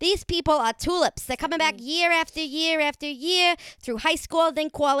 These people are tulips. They're coming back year after year after year through high school, then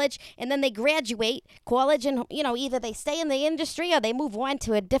college, and then they graduate college and, either they stay in the industry or they move on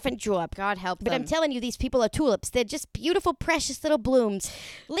to a different job. God help them. But I'm telling you, these people are tulips. They're just beautiful, precious little blooms.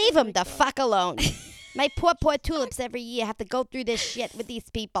 Leave them the fuck alone. My poor tulips every year have to go through this shit with these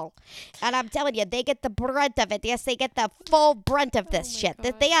people. And I'm telling you, they get the brunt of it. Yes, they get the full brunt of this shit.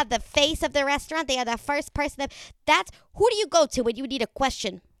 God. They are the face of the restaurant. They are the first person. Who do you go to when you need a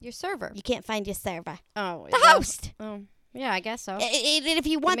question? Your server. You can't find your server. Oh. The host. Oh. Yeah, I guess so. And if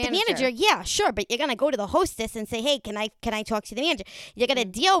you want the manager, yeah, sure. But you're going to go to the hostess and say, hey, can I talk to the manager? You're going to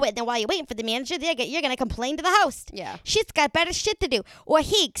deal with it. And while you're waiting for the manager, you're going to complain to the host. Yeah. She's got better shit to do. Or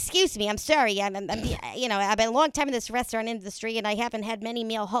he, excuse me, I'm sorry. I've been a long time in this restaurant industry, and I haven't had many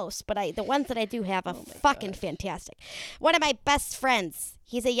male hosts. But the ones that I do have are fucking fantastic. One of my best friends,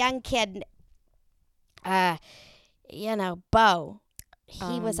 he's a young kid, Bo.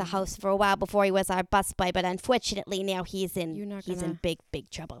 He was a host for a while before he was our busboy, but unfortunately now he's in big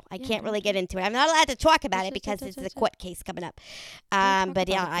trouble. I can't really get into it. I'm not allowed to talk about it because it's the court case coming up. But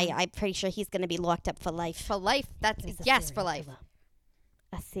yeah, I'm pretty sure he's going to be locked up for life. For life? That's yes, for life. Killer.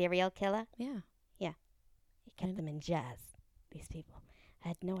 A serial killer? Yeah. He kept them in jazz. These people. I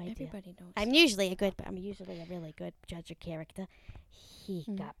had no idea. Everybody knows. I'm usually a really good judge of character. He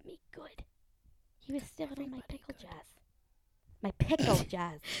got me good. He was still in my pickle jazz. My pickle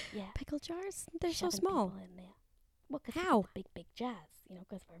jars. Yeah. Pickle jars? They're so Shoving small. people in there. Well, cause How? Big jars.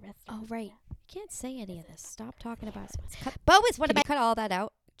 Because we're restaurant. Oh, right. Yeah. You can't say any of this. Stop talking about it. Bo is one of my... Cut all that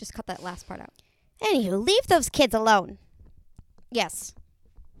out. Just cut that last part out. Anywho, leave those kids alone. Yes.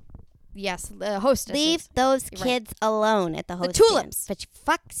 Yes, the hostess. Leave those kids alone at the host tulips. stand. For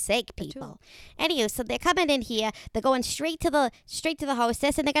fuck's sake, people. Anywho, so they're coming in here. They're going straight to the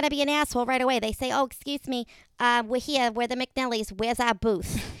hostess, and they're gonna be an asshole right away. They say, "Oh, excuse me, we're here. We're the McNellys. Where's our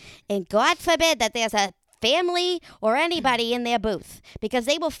booth?" And God forbid that there's a family or anybody in their booth, because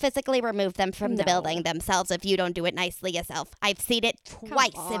they will physically remove them from the building themselves if you don't do it nicely yourself. I've seen it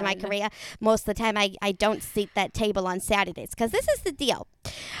twice in my career. Most of the time, I don't seat that table on Saturdays, because this is the deal.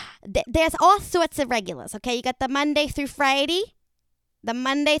 There's all sorts of regulars, okay? You got the Monday through Friday.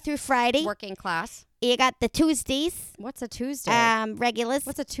 Working class. You got the Tuesdays. What's a Tuesday? Regulars.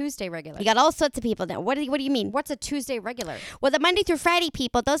 What's a Tuesday regular? You got all sorts of people now. What do you mean? What's a Tuesday regular? Well, the Monday through Friday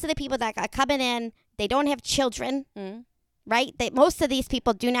people, those are the people that are coming in. They don't have children. right? Most of these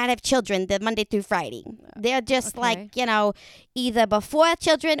people do not have children. They're Monday through Friday. They're just like, either before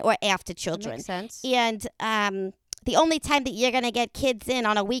children or after children. Makes sense. And the only time that you're going to get kids in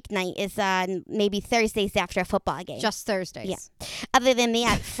on a weeknight is maybe Thursdays after a football game. Just Thursdays. Yeah. Other than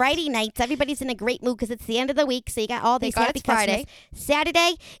that, Friday nights, everybody's in a great mood because it's the end of the week. So you got all these happy customers.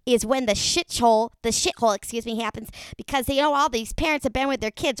 Saturday is when the shithole, happens because, all these parents have been with their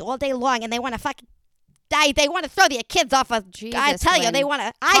kids all day long and they want to fucking die. They want to throw their kids off a... I tell you, they want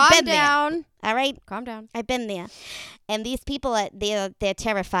to... I've been there. All right? Calm down. I've been there. And these people, they're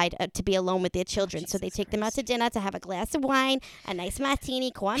terrified to be alone with their children. So they take them out to dinner to have a glass of wine, a nice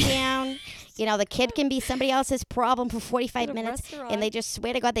martini, calm down. The kid can be somebody else's problem for 45 minutes. And they just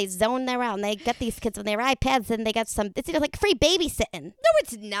swear to God, they zone their out. And they got these kids on their iPads and they got it's like free babysitting. No,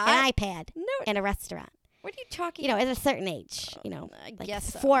 it's not. An iPad. No. In a restaurant. What are you talking at a certain age, I like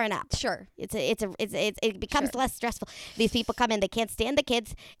guess so. 4 and up. Sure. It becomes less stressful. These people come in, they can't stand the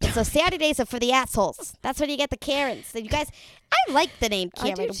kids. And so Saturdays are for the assholes. That's when you get the Karens. So you guys, I like the name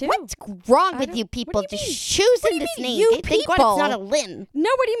Karen. I do too. What's wrong with you people just choosing this name? You Thank God people? it's not a Lynn. No,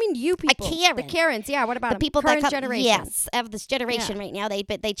 what do you mean you people? A Karen. The Karens, yeah. What about The them? people Current that come, generation. yes, of this generation right now,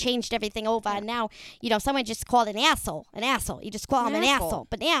 they changed everything over. And now, someone just called an asshole. You just call them an asshole.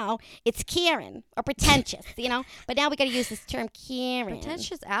 But now it's Karen or pretentious, But now we got to use this term Karen.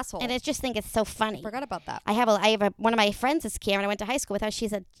 Pretentious asshole. And I just think it's so funny. I forgot about that. I have one of my friends is Karen. I went to high school with her.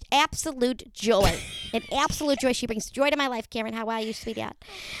 She's an absolute joy. An absolute joy. She brings joy to my life, Karen. How are you, sweetheart?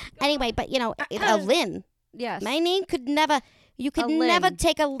 Anyway, but a Lynn. Yes. My name could never. You could never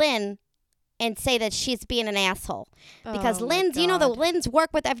take a Lynn and say that she's being an asshole. Because Lynn's, the Lynn's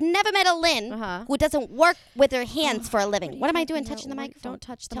work with. I've never met a Lynn who doesn't work with her hands for a living. What am I doing? Touching the microphone? Don't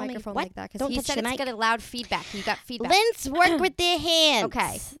touch the Tell microphone me, like that. Don't Because he touch said the it's mic. got a loud feedback. You got feedback. Lynn's work with their hands.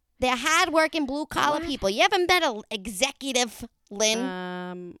 Okay. They're hard-working blue-collar people. You ever met an executive Lynn?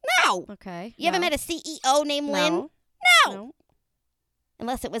 No. Okay. You ever met a CEO named Lynn? No.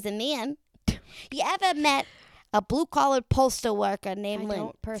 Unless it was a man. You ever met a blue-collar postal worker named Lynn?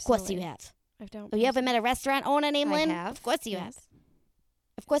 Don't Of course personally. you have. I don't. You ever met a restaurant owner named Lynn? I have. Of course you Yes. have.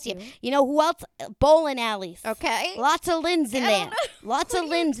 Of course you have. You know who else? Bowling alleys. Okay. Lots of Lynn's in there. Lots of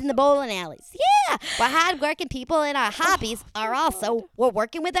Lynn's in the bowling alleys. Yeah. We're hardworking people and our hobbies are also, we're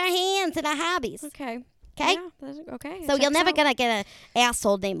working with our hands and our hobbies. Okay. Okay? Yeah, okay. So you're Checks never out. going to get an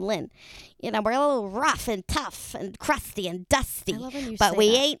asshole named Lynn. We're a little rough and tough and crusty and dusty. I love when you But say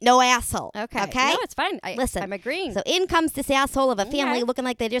we that. ain't no asshole. Okay. Okay? No, it's fine. Listen. I'm agreeing. So in comes this asshole of a family Okay. looking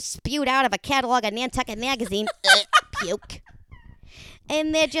like they just spewed out of a catalog of Nantucket Magazine. Puke.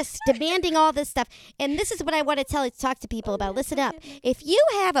 And they're just demanding all this stuff. And this is what I want to talk to people about. Listen up. If you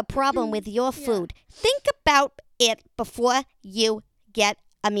have a problem with your food, think about it before you get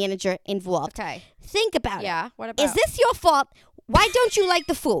a manager involved. Okay. Think about it. Yeah. What about? Is this your fault? Why don't you like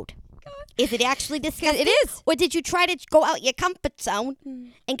the food? Is it actually disgusting? It is. Or did you try to go out your comfort zone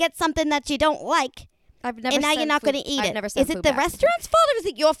and get something that you don't like? I've never. And now you're not going to eat it. Is it the restaurant's fault or is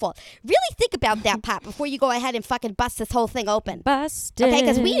it your fault? Really think about that part before you go ahead and fucking bust this whole thing open. Busted. Okay,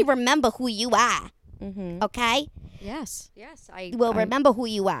 because we remember who you are. Mm-hmm. Okay? Yes. Yes. I We'll remember who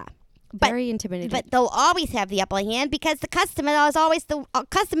you are. Very intimidating. But they'll always have the upper hand because the customer is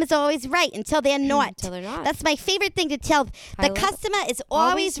always right until they're not. Until they're not. That's my favorite thing to tell. The customer is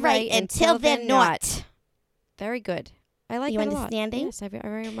always right until they're not. Very good. I like You that a lot. understanding? Yes, I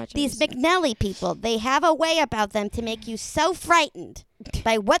very much These understand. McNelly people, they have a way about them to make you so frightened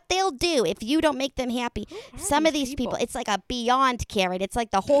by what they'll do if you don't make them happy. Some of these people, it's like a beyond carrot. It's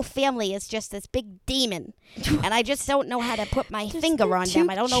like the whole family is just this big demon. And I just don't know how to put my finger on them.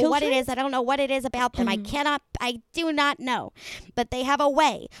 I don't know what it is. I don't know what it is about them. I do not know. But they have a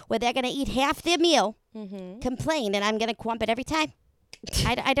way where they're going to eat half their meal, complain, and I'm going to crump it every time.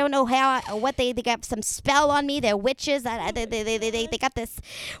 I don't know what they got some spell on me. They're witches. They got this.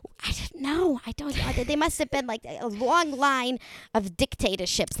 I don't know. They must have been like a long line of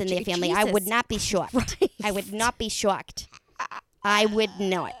dictatorships in their family. I would not be shocked. Right. I would not be shocked. I would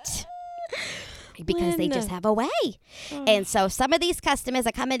not. Because they just have a way. And so some of these customers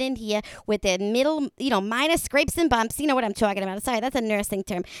are coming in here with their middle, minor scrapes and bumps. You know what I'm talking about. Sorry, that's a nursing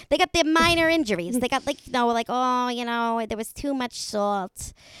term. They got their minor injuries. They got there was too much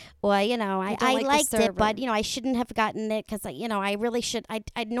salt. Or, I liked it, but, I shouldn't have gotten it because, I really should.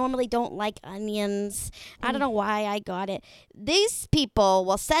 I normally don't like onions. I don't know why I got it. These people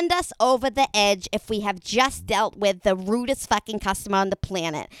will send us over the edge if we have just dealt with the rudest fucking customer on the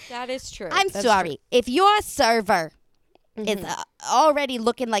planet. That is true. I'm sorry. True. If your server is already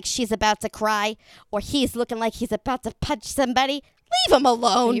looking like she's about to cry or he's looking like he's about to punch somebody, Leave him Are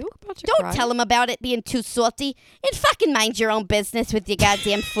alone. you about to Don't cry? tell him about it being too salty. And fucking mind your own business with your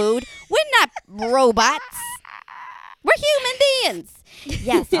goddamn food. We're not robots. We're human beings.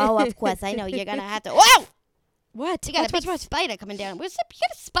 Yes, oh, of course. I know you're going to have to. Whoa! What? You got a big What? spider coming down. You got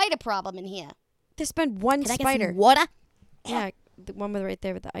a spider problem in here. There's been one Can I get spider. some water? Yeah, the one with right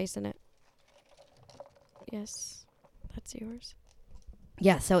there with the ice in it. Yes, that's yours.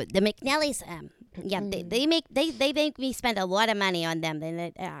 Yeah, so the McNellys, they make me spend a lot of money on them.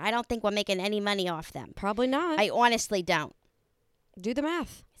 And I don't think we're making any money off them. Probably not. I honestly don't. Do the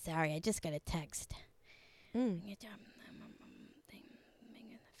math. Sorry, I just got a text. Mm.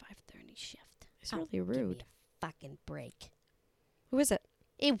 5:30 shift. It's really Give me rude. a fucking break. Who is it?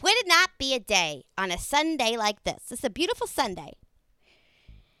 It would not be a day on a Sunday like this. It's a beautiful Sunday.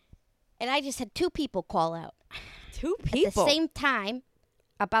 And I just had 2 people call out Two at the same time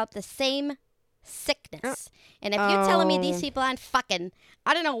about the same sickness. And if you're telling me these people aren't fucking,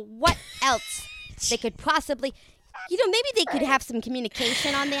 I don't know what else they could possibly, maybe they could have some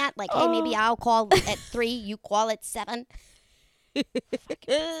communication on that. Like, hey, maybe I'll call at 3, you call at 7.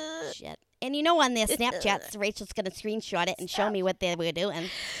 Shit. And on their Snapchats, Rachel's going to screenshot it and show me what they were doing.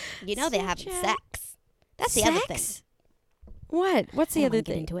 They're having Snapchat? sex. That's the other thing. What? What's the I don't other wanna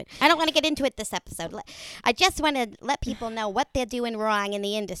get thing? into it. I don't want to get into it this episode. I just want to let people know what they're doing wrong in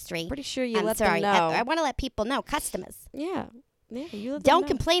the industry. Pretty sure you I'm let sorry. them know. I want to let people know, customers. Yeah, you let them Don't know.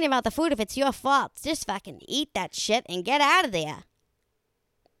 complain about the food if it's your fault. Just fucking eat that shit and get out of there.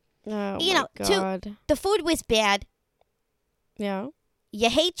 Oh You my know, God. The food was bad. Yeah. You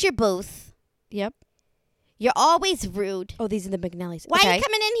hate your booth. Yep. You're always rude. Oh, these are the McNellys. Why okay. are you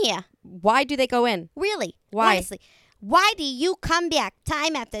coming in here? Why do they go in? Really? Why? Honestly. Why do you come back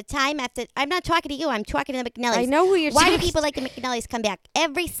time after time after? I'm not talking to you. I'm talking to the McNellys. I know who you're Why do talking people like the McNellys come back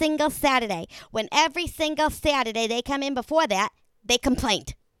every single Saturday? When every single Saturday they come in before that, they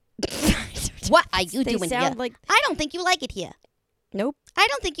complained. What are you They doing sound here? like- I don't think you like it here. Nope. I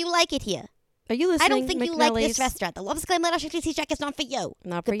don't think you like it here. Are you listening? I don't think you like this McNellys? restaurant. The Love's Glen Little Shifty Jack is not for you.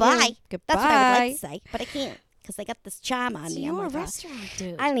 Not for Goodbye. you. Goodbye. That's what I would like to say, but I can't because they got this charm on It's me. I'm your like, restaurant,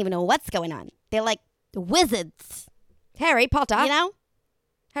 dude. I don't even know what's going on. They're like wizards, Harry Potter. you know?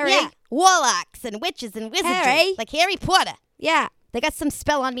 Harry. Yeah, warlocks and witches and wizards, Harry. like Harry Potter. Yeah. They got some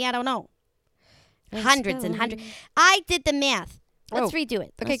spell on me. I don't know. Some Hundreds spell and on hundreds. you. I did the math. Let's Oh. redo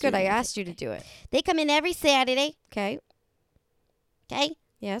it. Okay, Let's good. I redo it. asked you to do it. They come in every Saturday. Okay. Okay,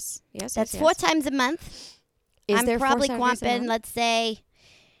 Yes. Yes. that's yes, 4 yes. times a month. Is I'm there 4 probably Saturdays a comping, month? let's say,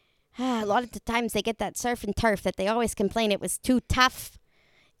 a lot of the times they get that surf and turf that they always complain it was too tough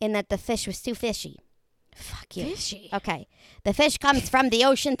and that the fish was too fishy. Fuck you. Fishy. Okay. The fish comes from the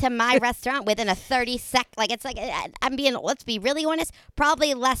ocean to my restaurant within a 30-sec. Like, it's like, let's be really honest,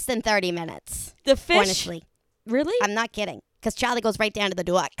 probably less than 30 minutes. The fish. Honestly. Really? I'm not kidding. Because Charlie goes right down to the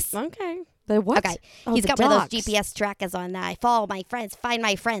docks. Okay. The what? Okay. Oh, He's the got one of dogs. those GPS trackers on. I follow my friends, find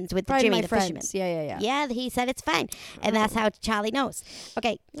my friends with Find Jimmy my the friends. fisherman. Yeah. Yeah, he said it's fine. And that's how Charlie knows.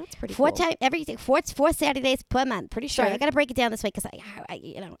 Okay. That's pretty Four cool. time everything. Four Saturdays per month. Pretty sure. Okay. I got to break it down this way because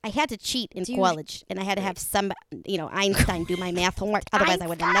I had to cheat in Do you- college and I had to have some Einstein do my math homework. Otherwise, I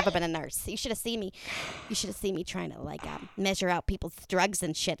would have never been a nurse. You should have seen me. You should have seen me trying to measure out people's drugs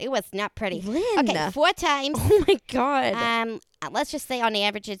and shit. It was not pretty. Lynn. Okay, 4 times. Oh my God. Let's just say on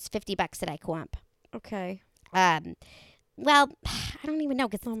average it's $50 that I comp. Okay. Well, I don't even know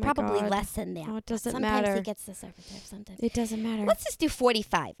because Oh it's my probably God. less than that. Oh, it doesn't Sometimes matter. he gets the surf and turf. Sometimes. It doesn't matter. Let's just do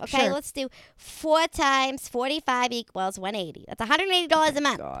 45. Okay, Sure. let's do 4 times 45 equals 180. That's $180 a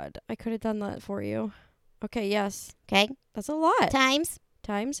month. God, I could have done that for you. Okay, yes. Okay, That's a lot. times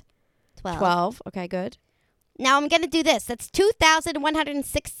Times 12. 12. Okay, good. Now I'm gonna do this. That's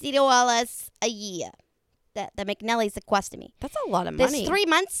 $2,160 a year. That the McNellys are costing me. That's a lot of There's money. 3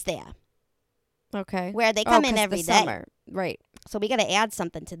 months there Okay. where they come in 'cause every the day. Summer. Right. So we got to add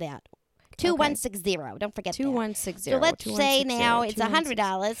something to that. 2160. Don't forget that. 2160. So let's say 2160, now it's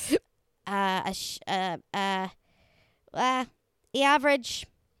 2160. $100. Average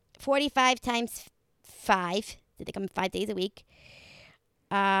 45 times 5. Did they come 5 days a week?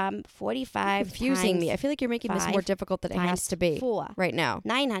 45 Confusing me. I times feel like you're making this more 5 difficult than it has times to be 4. right now.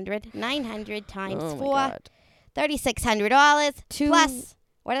 900 times Oh my 4. God. $3,600 plus.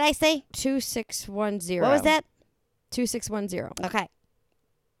 What did I say? 2610. What was that? 2610. Okay.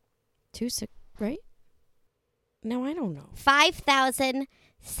 26, right? No, I don't know.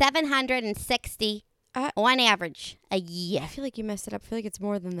 5,760 on average a year. I feel like you messed it up. I feel like it's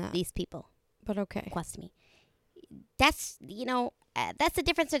more than that. These people But okay. cost me. That's that's the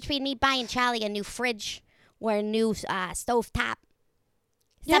difference between me buying Charlie a new fridge or a new stove top.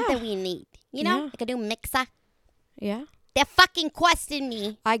 Yeah. Something we need. You know, Yeah. like a new mixer. Yeah. They're fucking costing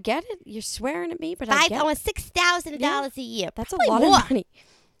me I get it. You're swearing at me, but I get it. almost $6,000 a year. That's Probably a lot more. of money.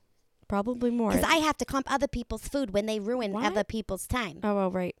 Probably more. Because I have to comp other people's food when they ruin What? other people's time. Oh,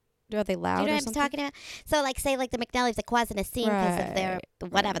 right. Are they loud Do you know or what I'm something? talking about? So, like, say, like, the McNally's are causing a scene because of their,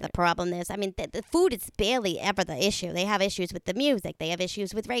 whatever the problem is. I mean, the food is barely ever the issue. They have issues with the music. They have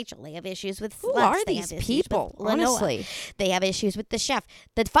issues with Rachel. They have issues with Who sluts. are They these have issues people, with Lenore. honestly? They have issues with the chef.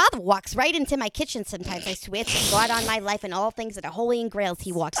 The father walks right into my kitchen sometimes. I swear to God on my life and all things that are holy and grails,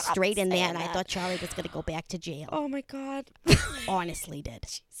 he walks straight in there, and I thought Charlie was going to go back to jail. Oh, my God. Honestly did.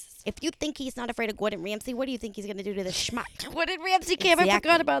 If you think he's not afraid of Gordon Ramsay, what do you think he's going to do to the schmuck? Gordon Ramsay came. I Exactly.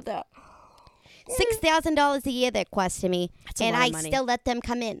 forgot about that. $6,000 a year they're costing me, That's a and lot I of money. still let them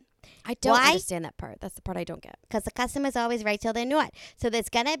come in. I don't Why? understand that part. That's the part I don't get. Because the customer's always right till they're not. So there's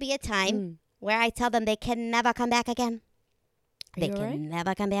going to be a time where I tell them they can never come back again. Are They you can all right?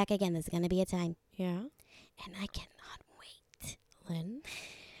 never come back again. There's going to be a time. Yeah. And I cannot wait. Lynn,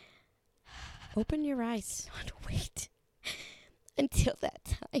 open your eyes. Not wait until that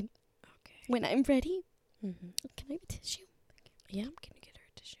time. Okay. When I'm ready. Mm-hmm. Can I have a tissue? Yeah, can you get her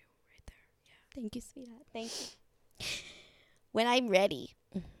a tissue right there? Yeah. Thank you, sweetheart. Thank you. When I'm ready,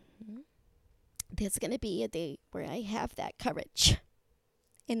 there's going to be a day where I have that courage.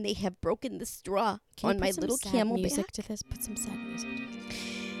 And they have broken the straw on my little camel music back. to this. Put some sad music to this.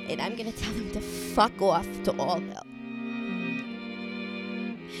 And I'm going to tell them to fuck off to all hell.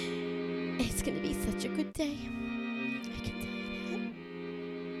 It's going to be such a good day. I can tell you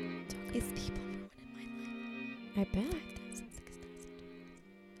that. These people ruining my life. I bet. 5,000, 6,000.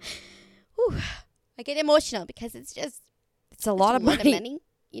 Whew. I get emotional because it's just It's a lot of money.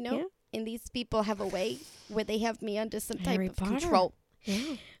 you know? Yeah. And these people have a way where they have me under some Harry type of Potter. control.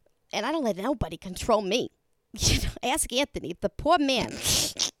 Yeah. And I don't let nobody control me. You know, ask Anthony, the poor man.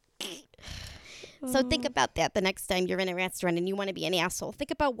 So think about that the next time you're in a restaurant and you want to be an asshole. Think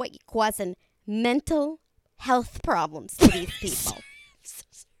about what you're causing mental health problems to these people.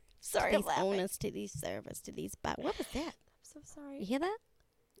 Sorry, To these owners, to these servers, to these... But what was that? I'm so sorry. You hear that?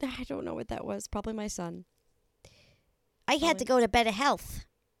 I don't know what that was. Probably my son. I had to go to Better Health.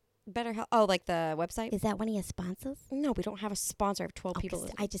 Better help. Oh, like the website? Is that one of your sponsors? No, we don't have a sponsor. I have 12 people.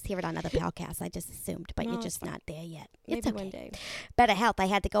 I just hear it on other podcasts. I just assumed, but No, you're it's just fine. not there yet. Maybe It's okay. one day. Better Health. I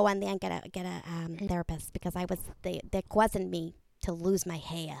had to go on there and get a therapist because they're causing me to lose my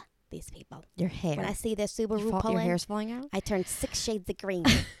hair. These people. Your hair. When I see their Subaru your pull in, hair's falling out? I turn 6 shades of green.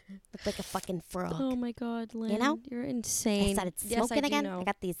 Look like a fucking frog. Oh my God, Lynn. know? You're I insane. started Yes, smoking do again. know. I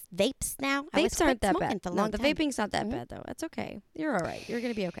got these vapes now. I was Vapes aren't quit that smoking bad. for a No, long the time. vaping's not that Mhm. bad though. That's okay. You're all right. You're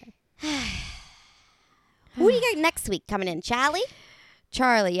gonna be okay. Who do you got next week coming in? Charlie?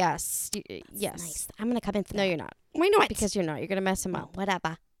 Charlie, yes. Yes. Nice. I'm going to come in for No, that. you're not. Why not? Because you're not. You're gonna mess him Well, up.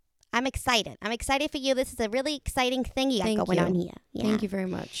 whatever. I'm excited. I'm excited for you. This is a really exciting thing you got Thank going you. on here. Yeah. Thank you very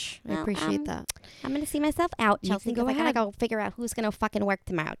much. I Well, appreciate that. I'm going to see myself out, You Chelsea, can go because I got to ahead. go figure out who's going to fucking work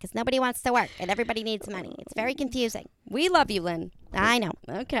tomorrow because nobody wants to work and everybody needs money. It's very confusing. We love you, Lynn. I know.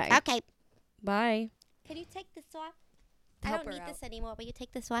 Okay. Okay. Bye. Can you take this off? I Help don't her need out. this anymore. Will you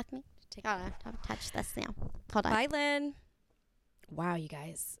take this off me? Take Hold on. I'll touch this now. Hold on. Bye, Lynn. Wow, you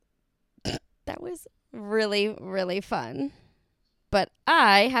guys. That was really, really fun. But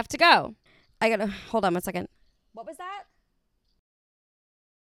I have to go. I gotta hold on 1 second. What was that?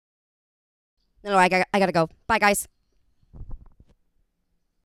 No, I gotta go. Bye, guys.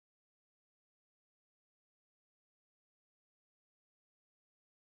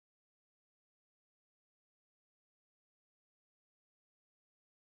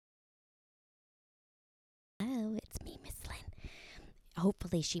 Oh, it's me, Miss Lynn.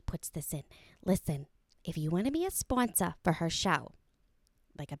 Hopefully she puts this in. Listen, if you want to be a sponsor for her show,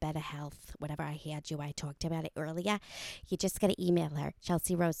 like a Better Health, whatever I talked about it earlier, you just got to email her,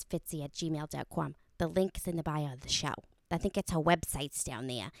 chelsearosefitzy@gmail.com. The link's in the bio of the show. I think it's her website's down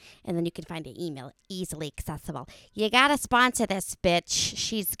there. And then you can find her email, easily accessible. You got to sponsor this bitch.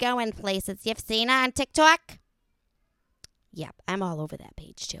 She's going places. You've seen her on TikTok? Yep, I'm all over that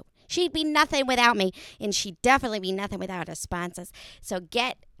page too. She'd be nothing without me, and she'd definitely be nothing without her sponsors. So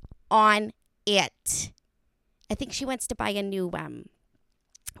get on it. I think she wants to buy a new,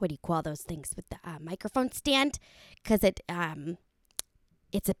 what do you call those things with the microphone stand? Because it's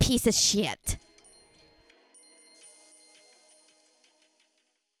a piece of shit.